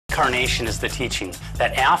Reincarnation is the teaching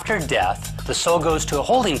that after death, the soul goes to a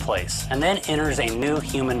holding place and then enters a new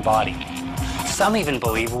human body. Some even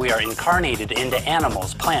believe we are incarnated into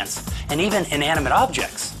animals, plants, and even inanimate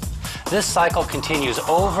objects. This cycle continues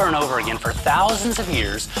over and over again for thousands of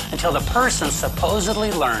years until the person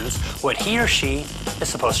supposedly learns what he or she is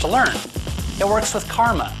supposed to learn. It works with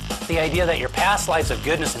karma, the idea that your past lives of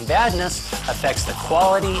goodness and badness affects the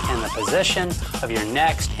quality and the position of your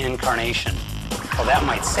next incarnation. Well, that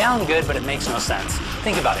might sound good, but it makes no sense.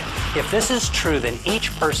 Think about it. If this is true, then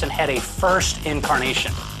each person had a first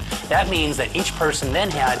incarnation. That means that each person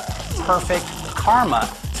then had perfect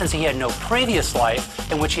karma, since he had no previous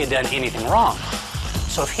life in which he had done anything wrong.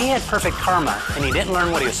 So if he had perfect karma and he didn't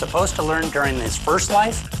learn what he was supposed to learn during his first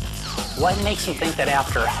life, what makes you think that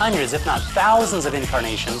after hundreds, if not thousands of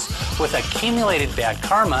incarnations with accumulated bad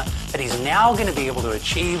karma, that he's now going to be able to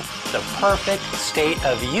achieve the perfect state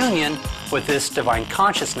of union with this divine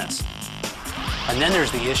consciousness? And then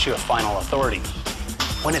there's the issue of final authority.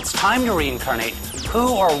 When it's time to reincarnate,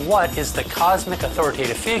 who or what is the cosmic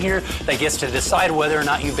authoritative figure that gets to decide whether or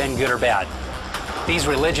not you've been good or bad? These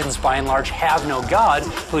religions, by and large, have no God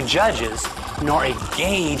who judges, nor a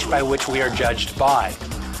gauge by which we are judged by.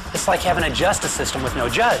 It's like having a justice system with no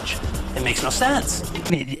judge. It makes no sense.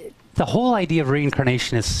 The whole idea of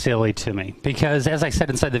reincarnation is silly to me because, as I said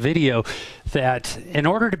inside the video, that in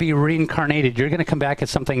order to be reincarnated, you're going to come back as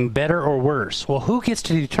something better or worse. Well, who gets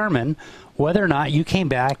to determine whether or not you came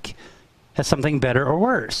back as something better or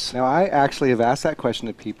worse? Now, I actually have asked that question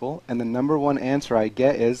to people, and the #1 answer I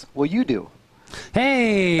get is, well, you do.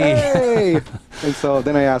 Hey! Hey! And so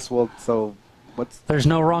then I ask, well, so what's... There's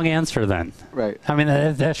no wrong answer then. Right. I mean,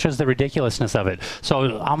 that shows the ridiculousness of it.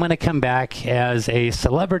 So I'm going to come back as a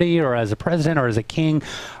celebrity or as a president or as a king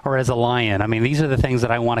or as a lion. I mean, these are the things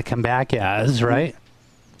that I want to come back as, right?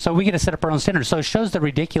 So we get to set up our own standards. So it shows the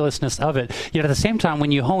ridiculousness of it. Yet at the same time,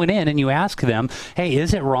 when you hone in and you ask them, hey,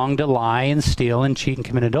 is it wrong to lie and steal and cheat and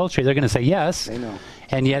commit adultery? They're going to say yes. They know.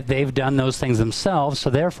 And yet they've done those things themselves. So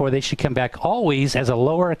therefore, they should come back always as a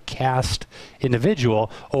lower caste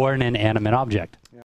individual or an inanimate object.